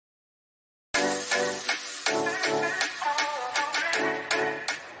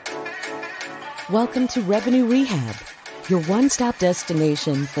Welcome to Revenue Rehab, your one-stop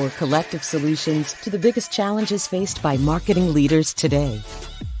destination for collective solutions to the biggest challenges faced by marketing leaders today.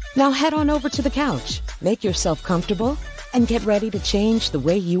 Now head on over to the couch, make yourself comfortable, and get ready to change the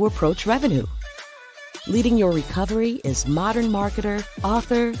way you approach revenue. Leading your recovery is modern marketer,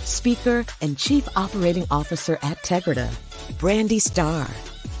 author, speaker, and chief operating officer at Tegrita, Brandy Starr.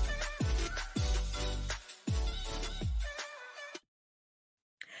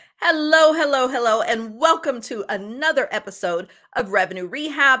 Hello, and welcome to another episode of Revenue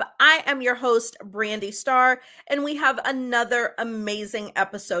Rehab. I am your host, Brandy Starr, and we have another amazing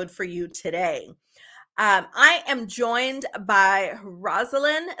episode for you today. I am joined by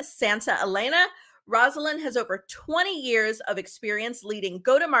Rosalind Santa Elena. Rosalind has over 20 years of experience leading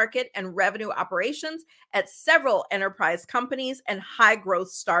go-to-market and revenue operations at several enterprise companies and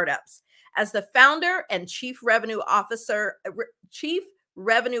high-growth startups. As the founder and Chief Revenue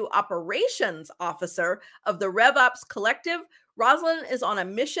Operations Officer of the RevOps Collective, Rosalind is on a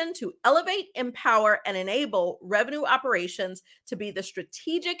mission to elevate, empower, and enable revenue operations to be the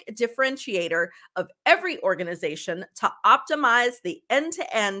strategic differentiator of every organization to optimize the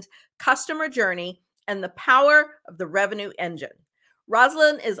end-to-end customer journey and the power of the revenue engine.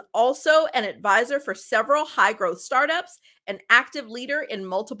 Rosalind is also an advisor for several high-growth startups, an active leader in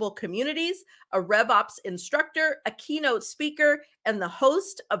multiple communities, a RevOps instructor, a keynote speaker, and the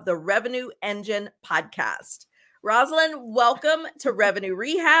host of the Revenue Engine podcast. Rosalind, welcome to Revenue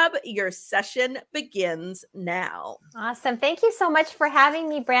Rehab. Your session begins now. Awesome. Thank you so much for having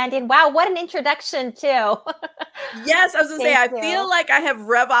me, Brandon. Wow, what an introduction, too. Yes, I was going to say, I feel like I have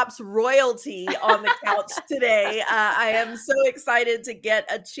RevOps royalty on the couch today. I am so excited to get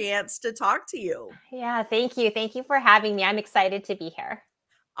a chance to talk to you. Yeah, thank you. Thank you for having me. I'm excited to be here.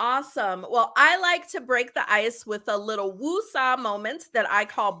 Awesome. Well, I like to break the ice with a little woo-saw moment that I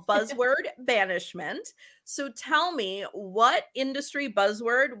call buzzword banishment. So tell me, what industry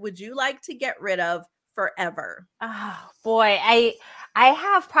buzzword would you like to get rid of forever? Oh, boy. I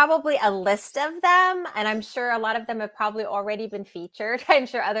have probably a list of them, and I'm sure a lot of them have probably already been featured. I'm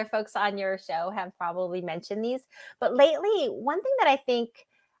sure other folks on your show have probably mentioned these. But lately, one thing that I think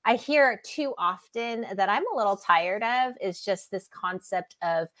I hear too often that I'm a little tired of is just this concept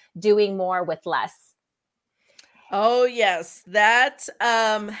of doing more with less. Oh yes, it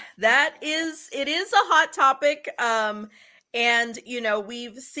is a hot topic. And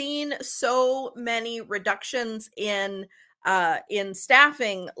we've seen so many reductions in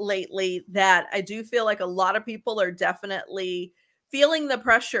staffing lately that I do feel like a lot of people are definitely feeling the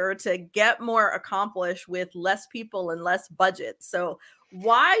pressure to get more accomplished with less people and less budget. So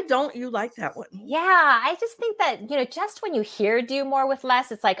why don't you like that one? Yeah, I just think that, just when you hear do more with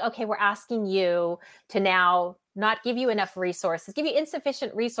less, it's like, okay, we're asking you to now not give you enough resources, give you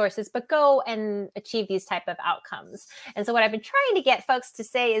insufficient resources, but go and achieve these type of outcomes. And so what I've been trying to get folks to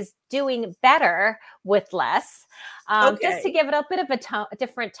say is doing better with less, just to give it a bit of a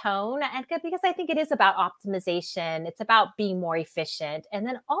different tone. And because I think it is about optimization, it's about being more efficient, and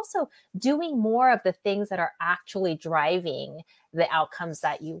then also doing more of the things that are actually driving the outcomes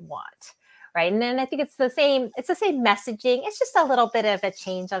that you want. Right. And then I think it's the same messaging. It's just a little bit of a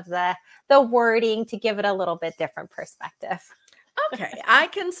change of the wording to give it a little bit different perspective. Okay, I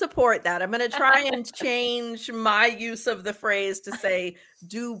can support that. I'm going to try and change my use of the phrase to say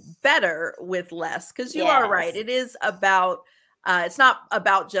do better with less, because you are right. It is about, it's not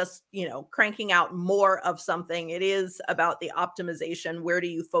about just, cranking out more of something. It is about the optimization. Where do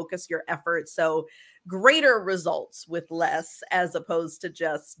you focus your efforts? So greater results with less as opposed to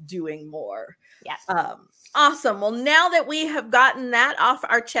just doing more. Yes. Awesome. Well, now that we have gotten that off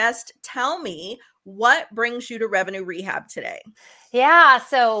our chest, tell me, what brings you to Revenue Rehab today? Yeah.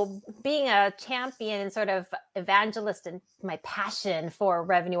 So being a champion and sort of evangelist and my passion for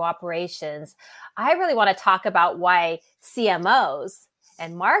revenue operations, I really want to talk about why CMOs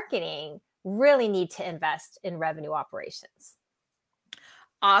and marketing really need to invest in revenue operations.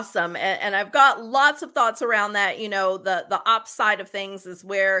 Awesome. And I've got lots of thoughts around that. The ops side of things is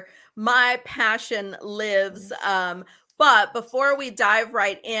where my passion lives. But before we dive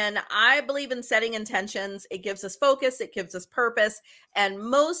right in, I believe in setting intentions. It gives us focus, it gives us purpose, and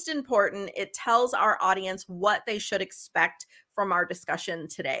most important, it tells our audience what they should expect from our discussion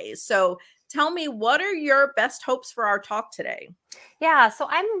today. So tell me, what are your best hopes for our talk today? Yeah, so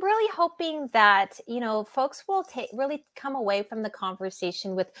I'm really hoping that, folks will really come away from the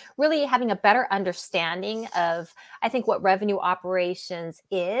conversation with really having a better understanding of, I think, what revenue operations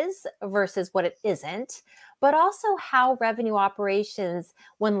is versus what it isn't. but also how revenue operations,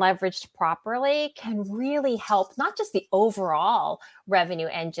 when leveraged properly, can really help not just the overall revenue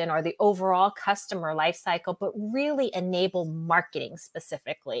engine or the overall customer lifecycle, but really enable marketing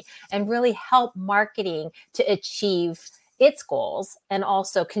specifically and really help marketing to achieve its goals and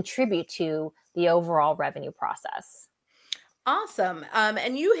also contribute to the overall revenue process. Awesome.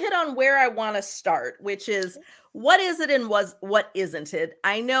 And you hit on where I want to start, which is what is it and what isn't it?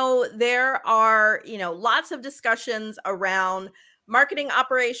 I know there are, lots of discussions around marketing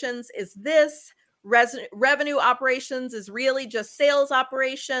operations. Is this revenue operations is really just sales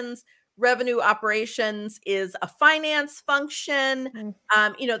operations? Revenue operations is a finance function.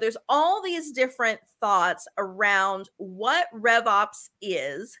 Mm. There's all these different thoughts around what RevOps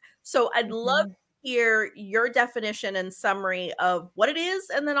is. So I'd love Mhm. hear your definition and summary of what it is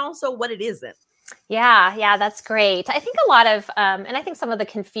and then also what it isn't. Yeah, that's great. I think a lot of, and I think some of the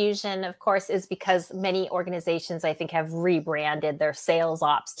confusion, of course, is because many organizations, I think, have rebranded their sales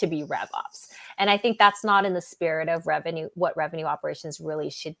ops to be RevOps. And I think that's not in the spirit of revenue, what revenue operations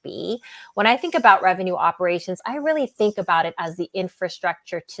really should be. When I think about revenue operations, I really think about it as the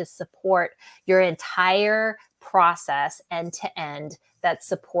infrastructure to support your entire process end to end that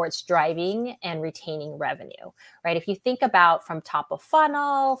supports driving and retaining revenue, right? If you think about from top of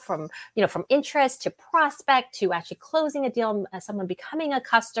funnel, from interest to prospect to actually closing a deal, someone becoming a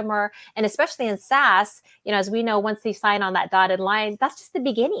customer, and especially in SaaS, as we know, once they sign on that dotted line, that's just the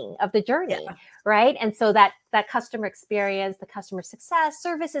beginning of the journey, Yeah. right? And so that customer experience, the customer success,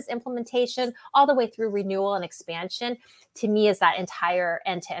 services implementation, all the way through renewal and expansion, to me is that entire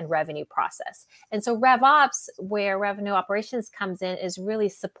end-to-end revenue process. And so RevOps, where revenue operations comes in, is really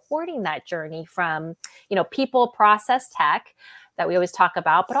supporting that journey from, people, process, tech that we always talk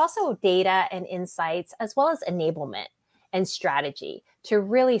about, but also data and insights, as well as enablement and strategy to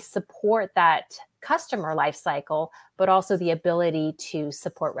really support that customer lifecycle, but also the ability to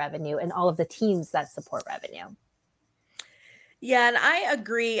support revenue and all of the teams that support revenue. Yeah, and I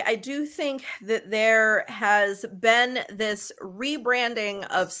agree. I do think that there has been this rebranding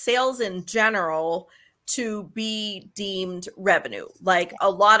of sales in general to be deemed revenue. Like a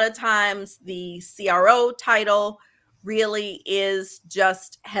lot of times, the CRO title really is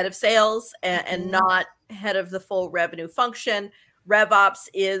just head of sales and Mhm. not head of the full revenue function. RevOps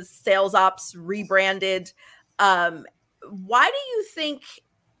is sales ops rebranded. Why do you think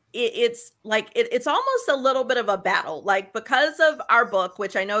it's like it's almost a little bit of a battle, like because of our book,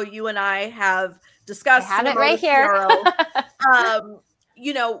 which I know you and I have I discussed, have it CMO right to here. CRO.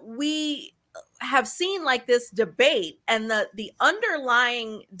 We have seen like this debate, and the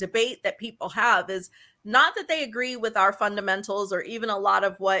underlying debate that people have is not that they agree with our fundamentals or even a lot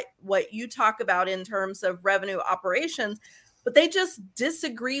of what you talk about in terms of revenue operations, but they just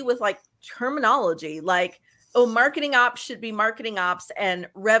disagree with like terminology, like, oh, marketing ops should be marketing ops and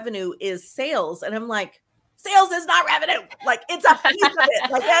revenue is sales. And I'm like, sales is not revenue. Like it's a piece of it.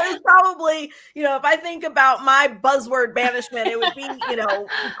 Like that is probably, if I think about my buzzword banishment, it would be,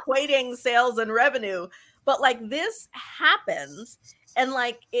 equating sales and revenue. But like this happens. And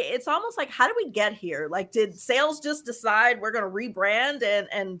like it's almost like, how do we get here? Like, did sales just decide we're going to rebrand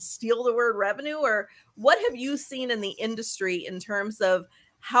and steal the word revenue? Or what have you seen in the industry in terms of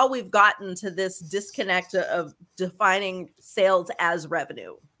how we've gotten to this disconnect of defining sales as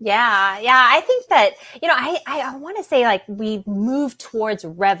revenue? Yeah. I think that, I want to say like we've moved towards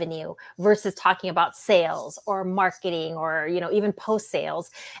revenue versus talking about sales or marketing or, even post sales.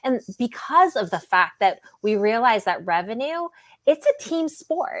 And because of the fact that we realize that revenue, it's a team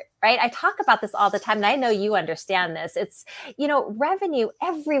sport, right? I talk about this all the time, and I know you understand this. It's, revenue,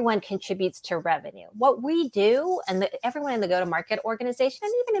 everyone contributes to revenue. What we do, and everyone in the go-to-market organization,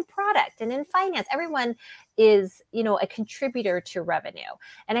 and even in product and in finance, everyone is, a contributor to revenue.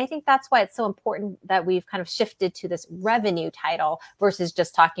 And I think that's why it's so important that we've kind of shifted to this revenue title versus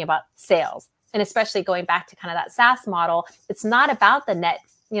just talking about sales. And especially going back to kind of that SaaS model, it's not about the net,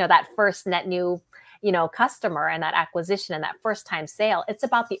 that first net new customer and that acquisition and that first time sale. It's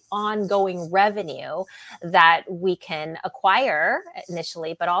about the ongoing revenue that we can acquire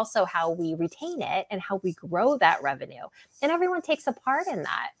initially, but also how we retain it and how we grow that revenue. And everyone takes a part in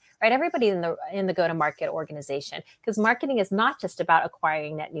that, right? Everybody in the go-to-market organization, because marketing is not just about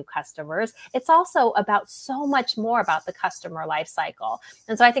acquiring net new customers. It's also about so much more about the customer life cycle.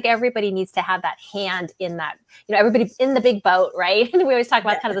 And so I think everybody needs to have that hand in that, everybody in the big boat, right? And we always talk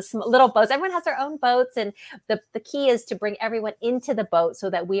about kind of the little boats. Everyone has their own boats. And the key is to bring everyone into the boat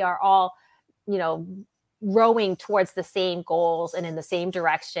so that we are all, rowing towards the same goals and in the same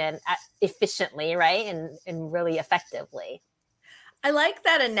direction efficiently, right? And really effectively. I like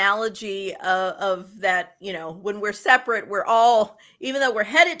that analogy of that, when we're separate, we're all, even though we're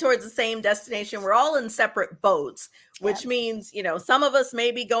headed towards the same destination, we're all in separate boats, Yep. which means, some of us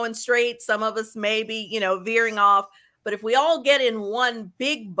may be going straight, some of us may be, veering off. But if we all get in one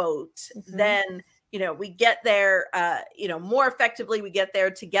big boat, Mhm. then, we get there, more effectively, we get there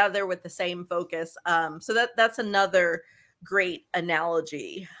together with the same focus. So that's another great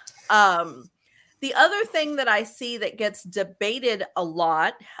analogy. The other thing that I see that gets debated a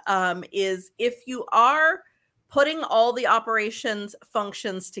lot is if you are putting all the operations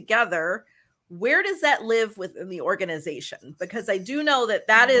functions together, where does that live within the organization? Because I do know that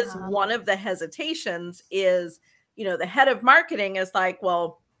that is Yeah. one of the hesitations is, the head of marketing is like,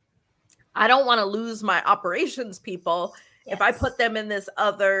 well, I don't want to lose my operations people. If I Yes. put them in this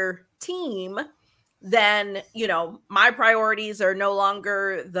other team, then, my priorities are no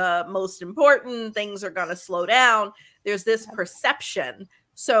longer the most important. Things are going to slow down. There's this Yep. perception.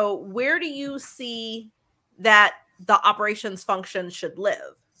 So, where do you see that the operations function should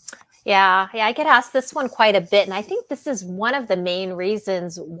live? Yeah, I get asked this one quite a bit, and I think this is one of the main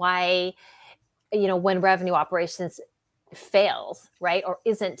reasons why, when revenue operations fails, right, or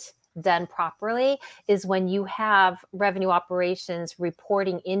isn't done properly, is when you have revenue operations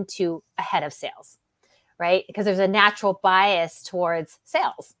reporting into a head of sales, right? Because there's a natural bias towards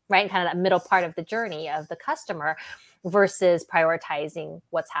sales, right? Kind of that middle part of the journey of the customer versus prioritizing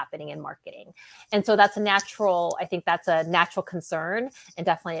what's happening in marketing. And so I think that's a natural concern and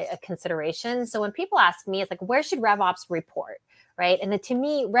definitely a consideration. So when people ask me, it's like, where should RevOps report, right? And then to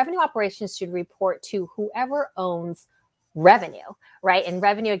me, revenue operations should report to whoever owns revenue, right? And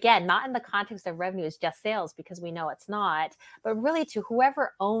revenue, again, not in the context of revenue is just sales, because we know it's not, but really to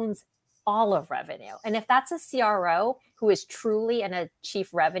whoever owns all of revenue. And if that's a CRO who is truly in a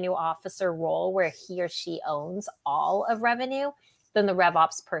chief revenue officer role where he or she owns all of revenue, then the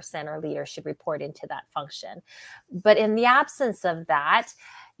RevOps person or leader should report into that function. But in the absence of that,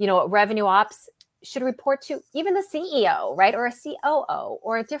 revenue ops should report to even the CEO, right? Or a COO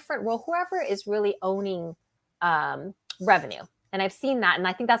or a different role, whoever is really owning revenue. And I've seen that. And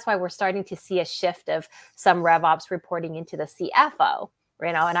I think that's why we're starting to see a shift of some RevOps reporting into the CFO,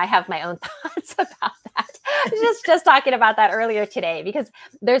 and I have my own thoughts about that. just talking about that earlier today, because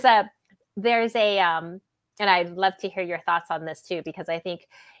there's a and I'd love to hear your thoughts on this too, because I think,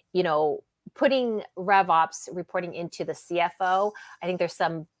 putting RevOps reporting into the CFO, I think there's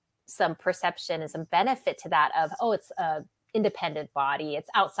some perception and some benefit to that of, oh, it's a independent body, it's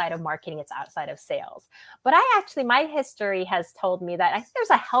outside of marketing, it's outside of sales. But my history has told me that I think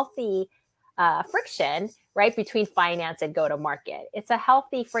there's a healthy friction, right, between finance and go to market. It's a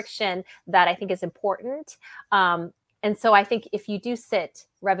healthy friction that I think is important. And so I think if you do sit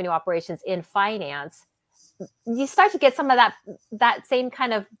revenue operations in finance, you start to get some of that same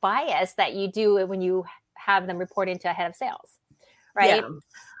kind of bias that you do when you have them report into a head of sales, right?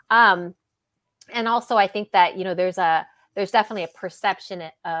 Yeah. And also I think that, there's definitely a perception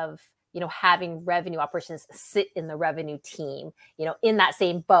of, having revenue operations sit in the revenue team, in that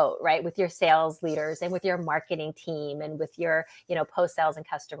same boat, right? With your sales leaders and with your marketing team and with your, post-sales and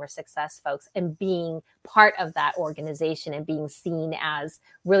customer success folks, and being part of that organization and being seen as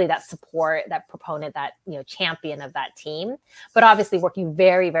really that support, that proponent, that, champion of that team, but obviously working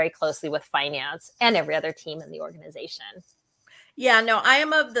very, very closely with finance and every other team in the organization. Yeah, no, I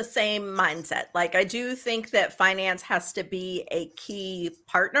am of the same mindset. Like, I do think that finance has to be a key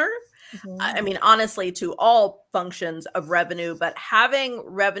partner. Mm-hmm. I mean, honestly, to all functions of revenue, but having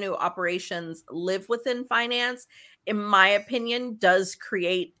revenue operations live within finance, in my opinion, does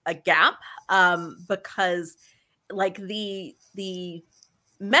create a gap, because like the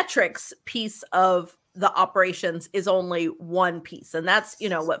metrics piece of the operations is only one piece, and that's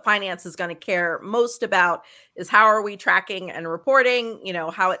what finance is going to care most about is how are we tracking and reporting,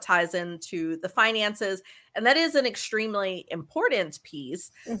 how it ties into the finances, and that is an extremely important piece.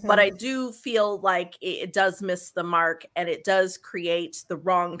 But Mm-hmm. I do feel like it does miss the mark, and it does create the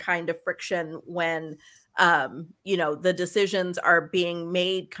wrong kind of friction when the decisions are being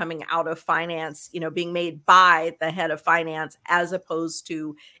made coming out of finance, being made by the head of finance as opposed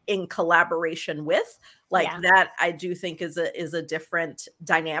to in collaboration with, like, Yeah. that I do think is a different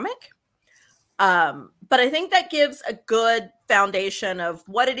dynamic. But I think that gives a good foundation of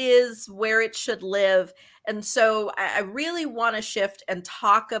what it is, where it should live. And so I really want to shift and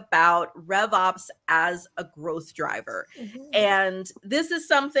talk about RevOps as a growth driver. Mm-hmm. And this is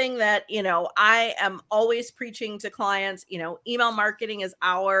something that, I am always preaching to clients. Email marketing is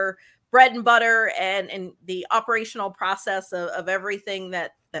our bread and butter, and the operational process of everything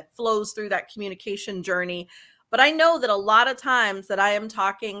that flows through that communication journey. But I know that a lot of times that I am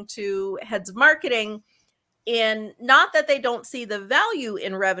talking to heads of marketing, and not that they don't see the value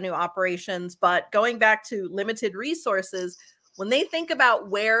in revenue operations, but going back to limited resources, when they think about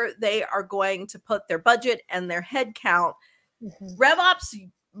where they are going to put their budget and their head count, Mhm. RevOps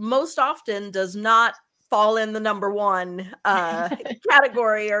most often does not fall in the number one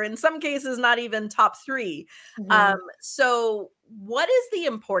category, or in some cases, not even top three. Mhm. So what is the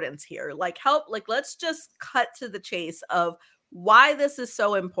importance here? Like, let's just cut to the chase of why this is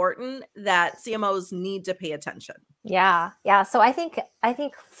so important that CMOs need to pay attention. Yeah, yeah. So I think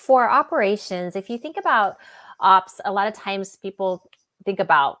for operations, if you think about ops, a lot of times people think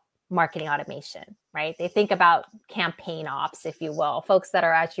about marketing automation, right? They think about campaign ops, if you will, folks that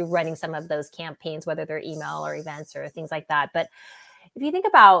are actually running some of those campaigns, whether they're email or events or things like that. But if you think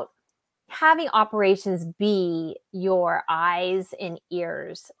about having operations be your eyes and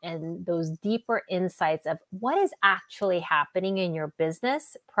ears and those deeper insights of what is actually happening in your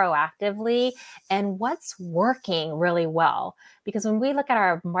business proactively and what's working really well. Because when we look at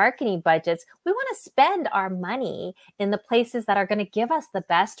our marketing budgets, we want to spend our money in the places that are going to give us the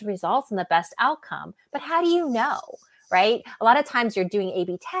best results and the best outcome. But how do you know? Right? A lot of times you're doing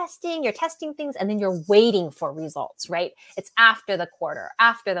A/B testing, you're testing things, and then you're waiting for results, right? It's after the quarter,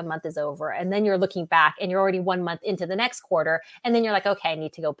 after the month is over, and then you're looking back and you're already 1 month into the next quarter, and then you're like, okay, I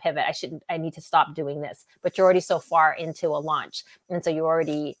need to go pivot. I need to stop doing this. But you're already so far into a launch. And so you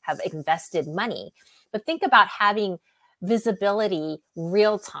already have invested money. But think about having visibility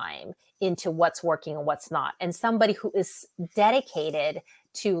real time into what's working and what's not. And somebody who is dedicated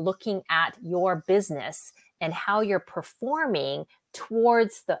to looking at your business and how you're performing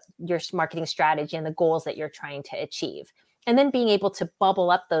towards your marketing strategy and the goals that you're trying to achieve. And then being able to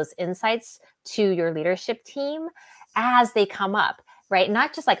bubble up those insights to your leadership team as they come up, right?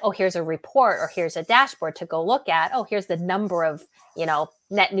 Not just like, oh, here's a report or here's a dashboard to go look at. Oh, here's the number of,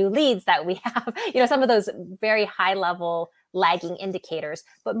 net new leads that we have, some of those very high level lagging indicators,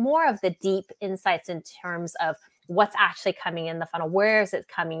 but more of the deep insights in terms of what's actually coming in the funnel. Where is it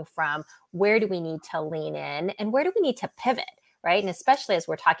coming from? Where do we need to lean in? And where do we need to pivot, right? And especially as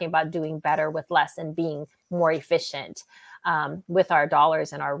we're talking about doing better with less and being more efficient with our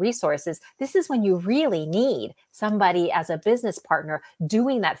dollars and our resources, this is when you really need somebody as a business partner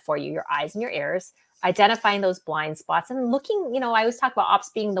doing that for you, your eyes and your ears, identifying those blind spots and looking, I always talk about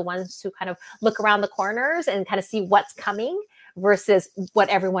ops being the ones who kind of look around the corners and kind of see what's coming versus what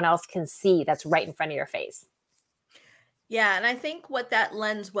everyone else can see that's right in front of your face. Yeah, and I think what that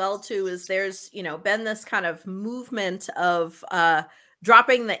lends well to is there's, been this kind of movement of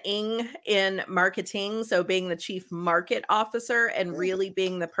dropping the ing in marketing, so being the chief market officer and really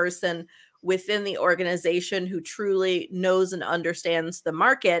being the person within the organization who truly knows and understands the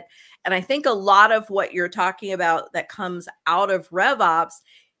market. And I think a lot of what you're talking about that comes out of RevOps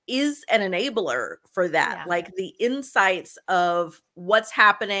is an enabler for that. Yeah. Like the insights of what's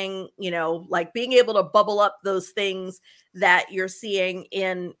happening, like being able to bubble up those things that you're seeing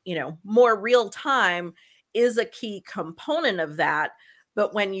in, more real time is a key component of that.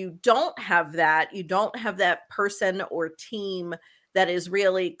 But when you don't have that, you don't have that person or team that is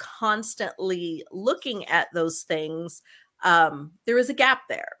really constantly looking at those things. There is a gap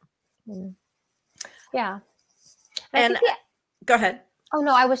there. Mm. Yeah. And go ahead. Oh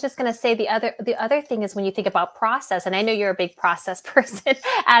no, I was just going to say the other thing is when you think about process, and I know you're a big process person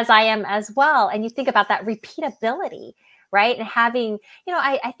as I am as well, and you think about that repeatability, right? And having,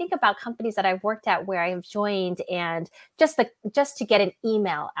 I think about companies that I've worked at where I have joined, and just to get an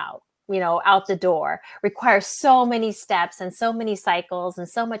email out, out the door requires so many steps and so many cycles and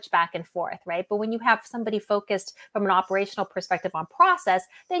so much back and forth, right? But when you have somebody focused from an operational perspective on process,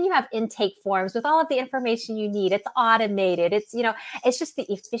 then you have intake forms with all of the information you need. It's automated. It's, it's just the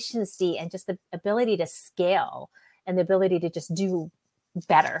efficiency and just the ability to scale and the ability to just do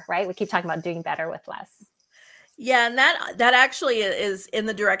better, right? We keep talking about doing better with less. Yeah, and that actually is in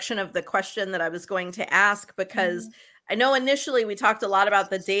the direction of the question that I was going to ask, because I know initially we talked a lot about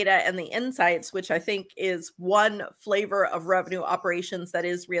the data and the insights, which I think is one flavor of revenue operations that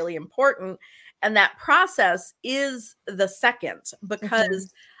is really important. And that process is the second,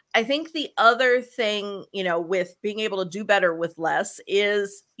 because I think the other thing, with being able to do better with less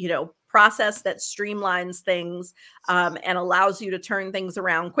is, process that streamlines things and allows you to turn things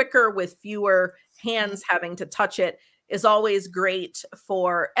around quicker with fewer hands having to touch it is always great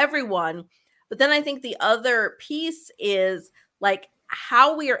for everyone. But then I think the other piece is like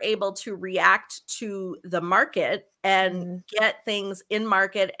how we are able to react to the market and get things in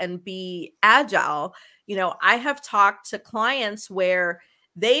market and be agile. I have talked to clients where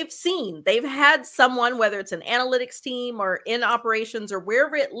they've had someone, whether it's an analytics team or in operations or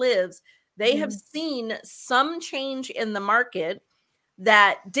wherever it lives, they have seen some change in the market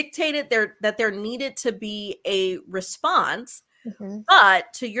that dictated that there needed to be a response.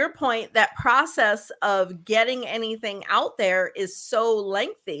 But to your point, that process of getting anything out there is so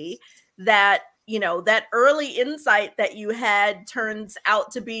lengthy that, that early insight that you had turns out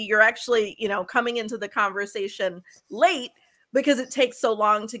to be you're actually, coming into the conversation late because it takes so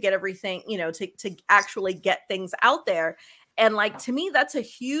long to get everything, to actually get things out there. And like, to me, that's a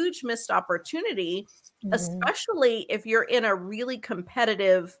huge missed opportunity, especially if you're in a really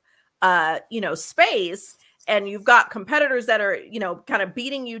competitive, space, and you've got competitors that are, kind of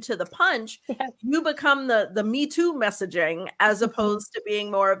beating you to the punch. You become the Me Too messaging as opposed to being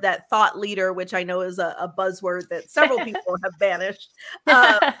more of that thought leader, which I know is a buzzword that several people have banished.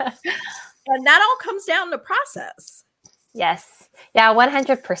 And that all comes down to process. Yes. Yeah,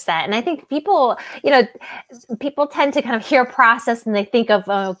 100%. And I think people, people tend to kind of hear process and they think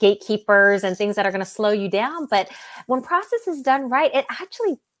of gatekeepers and things that are going to slow you down. But when process is done right, it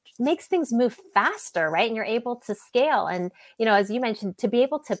actually makes things move faster, right? And you're able to scale. And, as you mentioned, to be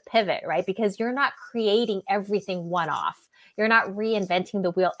able to pivot, right? Because you're not creating everything one-off. You're not reinventing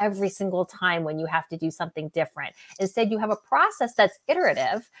the wheel every single time when you have to do something different. Instead, you have a process that's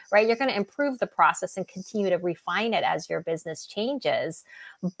iterative, right? You're going to improve the process and continue to refine it as your business changes.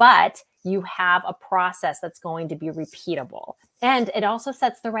 But you have a process that's going to be repeatable. And it also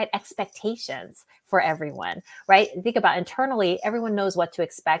sets the right expectations for everyone, right? Think about internally, everyone knows what to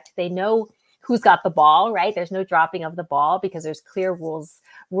expect. They know who's got the ball, right? There's no dropping of the ball because there's clear rules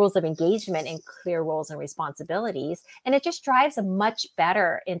of engagement and clear roles and responsibilities. And it just drives a much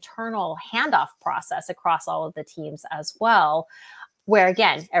better internal handoff process across all of the teams as well, where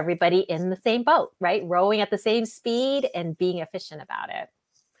again, everybody in the same boat, right? Rowing at the same speed and being efficient about it.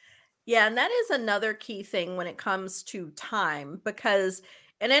 Yeah, and that is another key thing when it comes to time, because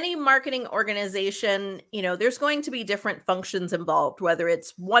in any marketing organization, there's going to be different functions involved, whether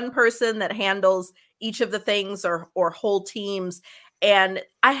it's one person that handles each of the things or whole teams. And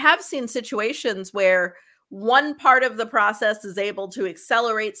I have seen situations where one part of the process is able to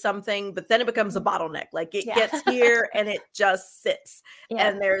accelerate something, but then it becomes a bottleneck. Like it gets here and it just sits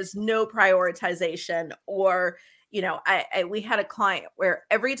and there's no prioritization. Or, we had a client where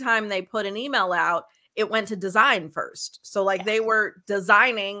every time they put an email out, it went to design first. So like they were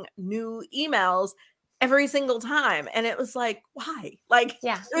designing new emails every single time. And it was like, why? Like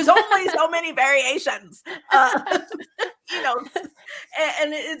there's only so many variations, and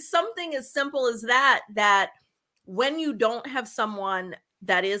it's something as simple as that when you don't have someone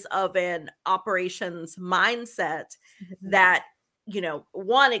that is of an operations mindset that,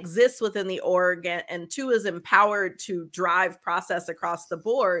 one exists within the org and two is empowered to drive process across the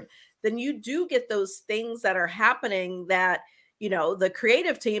board, then you do get those things that are happening that, the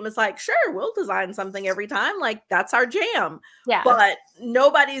creative team is like, sure, we'll design something every time. Like that's our jam. Yeah. But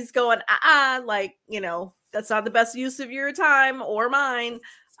nobody's going, like, that's not the best use of your time or mine.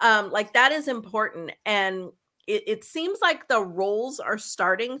 Like that is important. And it seems like the roles are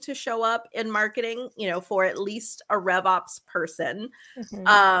starting to show up in marketing, for at least a RevOps person.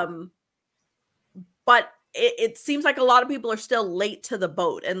 But it seems like a lot of people are still late to the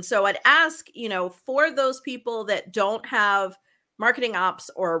boat. And so I'd ask, for those people that don't have marketing ops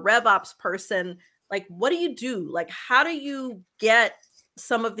or a RevOps person, like, what do you do? Like, how do you get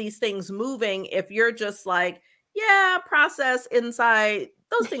some of these things moving if you're just like, yeah, process, insight,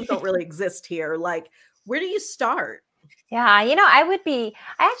 those things don't really exist here. Like, where do you start? Yeah, I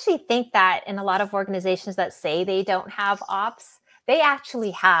actually think that in a lot of organizations that say they don't have ops, they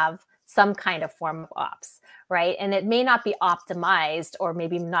actually have some kind of form of ops, right? And it may not be optimized or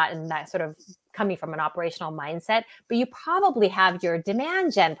maybe not in that sort of coming from an operational mindset, but you probably have your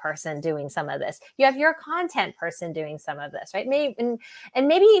demand gen person doing some of this. You have your content person doing some of this, right? Maybe, and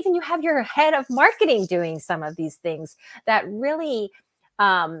maybe even you have your head of marketing doing some of these things that really,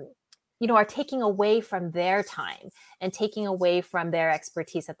 are taking away from their time and taking away from their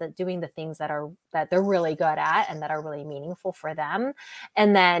expertise at doing the things that they're really good at and that are really meaningful for them.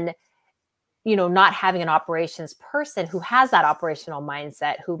 And then, not having an operations person who has that operational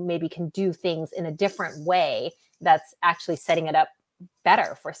mindset, who maybe can do things in a different way that's actually setting it up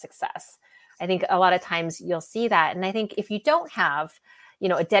better for success. I think a lot of times you'll see that. And I think if you don't have,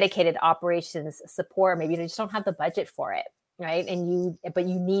 a dedicated operations support, maybe you just don't have the budget for it, right? But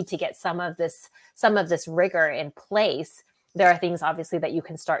you need to get some of this rigor in place. There are things obviously that you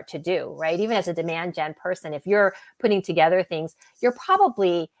can start to do, right? Even as a demand gen person, if you're putting together things, you're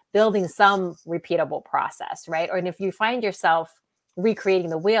probably building some repeatable process, right? Or if you find yourself recreating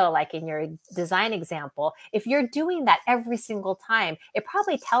the wheel, like in your design example, if you're doing that every single time, it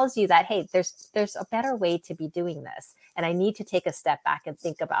probably tells you that, hey, there's a better way to be doing this. And I need to take a step back and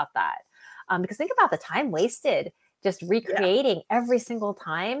think about that. Because think about the time wasted just recreating every single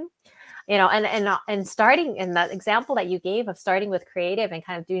time. And starting in that example that you gave of starting with creative and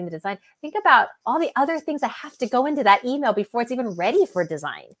kind of doing the design, think about all the other things that have to go into that email before it's even ready for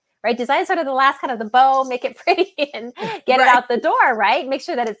design, right? Design is sort of the last kind of the bow, make it pretty and get it out the door, right? Make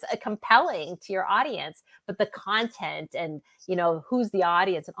sure that it's compelling to your audience, but the content and, who's the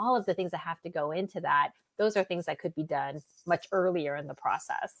audience and all of the things that have to go into that, those are things that could be done much earlier in the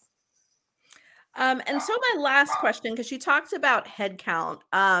process. And so my last question, because you talked about headcount,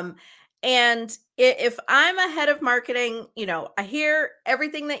 and if I'm a head of marketing, I hear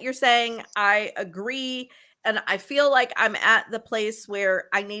everything that you're saying. I agree. And I feel like I'm at the place where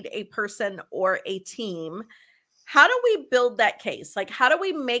I need a person or a team. How do we build that case? Like, how do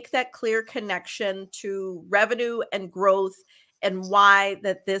we make that clear connection to revenue and growth and why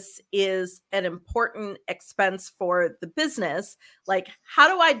that this is an important expense for the business? Like, how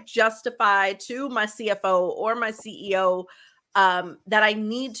do I justify to my CFO or my CEO that I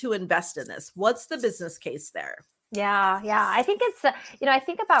need to invest in this? What's the business case there? Yeah. I think it's, I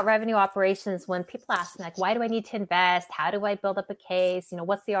think about revenue operations when people ask me, like, why do I need to invest? How do I build up a case?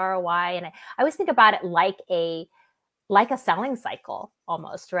 What's the ROI? And I always think about it like a selling cycle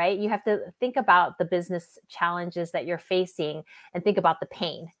almost, right? You have to think about the business challenges that you're facing and think about the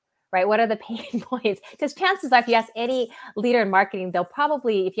pain, right? What are the pain points? Because chances are, if you ask any leader in marketing, they'll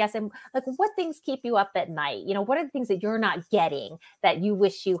probably, if you ask them, like, what things keep you up at night? What are the things that you're not getting that you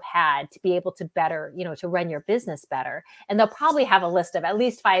wish you had to be able to better, to run your business better? And they'll probably have a list of at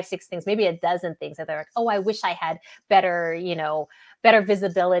least 5, 6 things, maybe a dozen things that they're like, oh, I wish I had better, better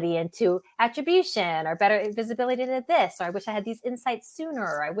visibility into attribution, or better visibility into this, or I wish I had these insights sooner,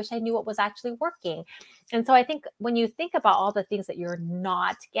 or I wish I knew what was actually working. And so I think when you think about all the things that you're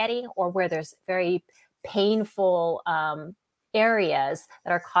not getting, or where there's very painful areas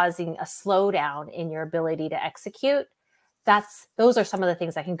that are causing a slowdown in your ability to execute, those are some of the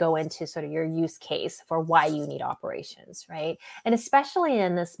things that can go into sort of your use case for why you need operations, right? And especially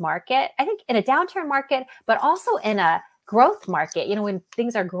in this market, I think in a downturn market, but also in a growth market, when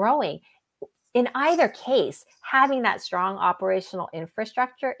things are growing, in either case, having that strong operational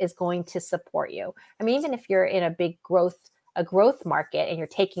infrastructure is going to support you. I mean, even if you're in a growth market and you're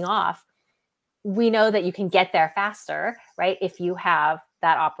taking off, we know that you can get there faster, right? If you have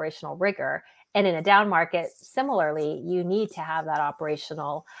that operational rigor. And in a down market, similarly, you need to have that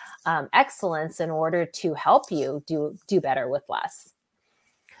operational excellence in order to help you do better with less.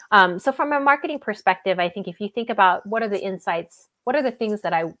 So from a marketing perspective, I think if you think about what are the insights, what are the things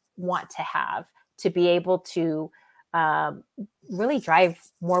that I want to have to be able to really drive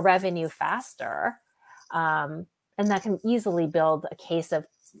more revenue faster, and that can easily build a case of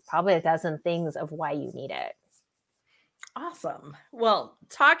probably a dozen things of why you need it. Awesome. Well,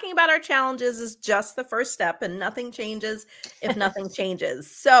 talking about our challenges is just the first step, and nothing changes if nothing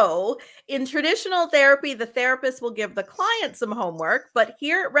changes. So in traditional therapy, the therapist will give the client some homework, but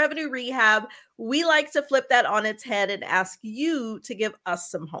here at Revenue Rehab, we like to flip that on its head and ask you to give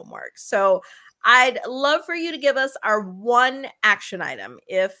us some homework. So I'd love for you to give us our one action item.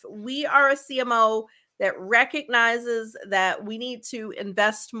 If we are a CMO that recognizes that we need to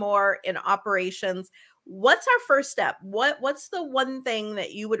invest more in operations, what's our first step? What's the one thing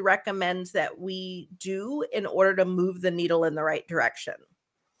that you would recommend that we do in order to move the needle in the right direction?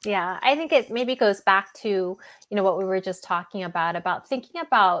 Yeah, I think it maybe goes back to, what we were just talking about thinking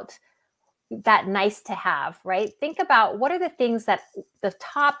about that nice to have, right? Think about what are the things that the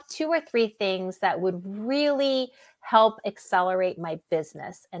top 2 or 3 things that would really help accelerate my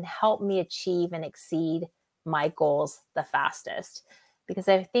business and help me achieve and exceed my goals the fastest. Because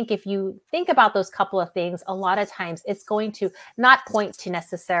I think if you think about those couple of things, a lot of times it's going to not point to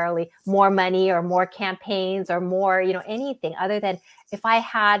necessarily more money or more campaigns or more, anything other than if I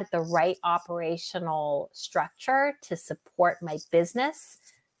had the right operational structure to support my business,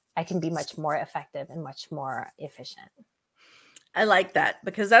 I can be much more effective and much more efficient. I like that,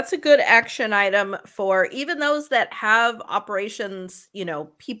 because that's a good action item for even those that have operations,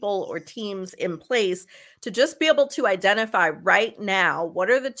 people or teams in place, to just be able to identify right now, what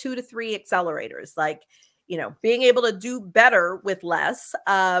are the 2 to 3 accelerators, like, being able to do better with less.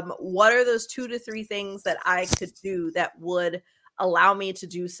 What are those 2 to 3 things that I could do that would allow me to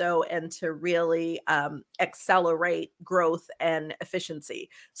do so and to really accelerate growth and efficiency?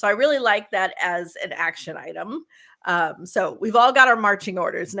 So I really like that as an action item. So we've all got our marching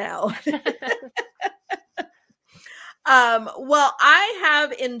orders now. Well, I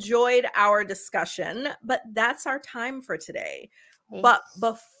have enjoyed our discussion, but that's our time for today. But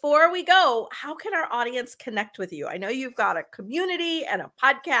before we go, how can our audience connect with you? I know you've got a community and a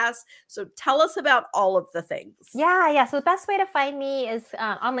podcast, so tell us about all of the things. Yeah. So the best way to find me is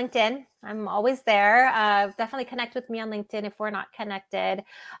on LinkedIn. I'm always there. Definitely connect with me on LinkedIn if we're not connected.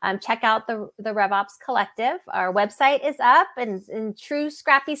 Check out the RevOps Collective. Our website is up, and in true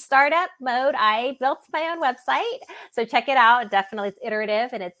scrappy startup mode, I built my own website. So check it out. Definitely, it's iterative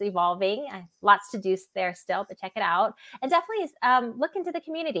and it's evolving. Lots to do there still, but check it out. And definitely look into the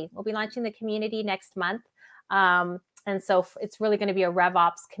community. We'll be launching the community next month. And so it's really going to be a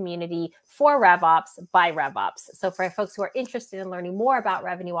RevOps community for RevOps by RevOps. So for folks who are interested in learning more about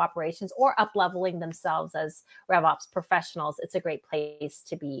revenue operations or up-leveling themselves as RevOps professionals, it's a great place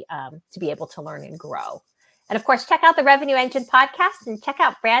to be able to learn and grow. And of course, check out the Revenue Engine podcast and check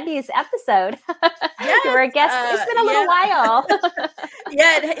out Brandy's episode. Yes, you were a guest. It's been a little while.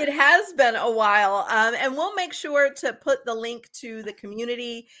 Yeah, it has been a while. And we'll make sure to put the link to the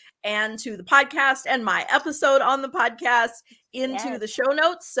community and to the podcast and my episode on the podcast into the show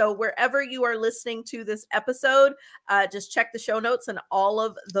notes. So wherever you are listening to this episode, just check the show notes and all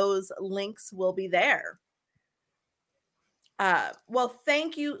of those links will be there. Well,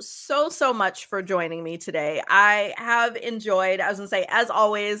 thank you so much for joining me today. I have enjoyed, I was going to say, as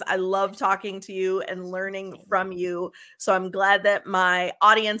always, I love talking to you and learning from you. So I'm glad that my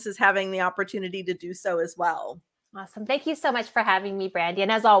audience is having the opportunity to do so as well. Awesome. Thank you so much for having me, Brandy.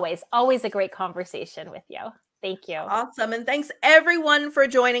 And as always a great conversation with you. Thank you. Awesome. And thanks everyone for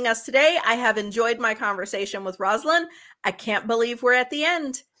joining us today. I have enjoyed my conversation with Rosalind. I can't believe we're at the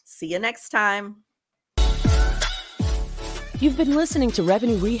end. See you next time. You've been listening to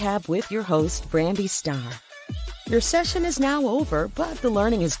Revenue Rehab with your host, Brandy Starr. Your session is now over, but the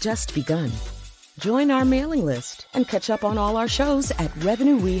learning has just begun. Join our mailing list and catch up on all our shows at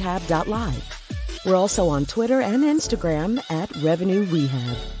revenuerehab.live. We're also on Twitter and Instagram at Revenue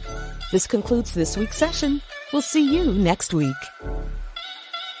Rehab. This concludes this week's session. We'll see you next week.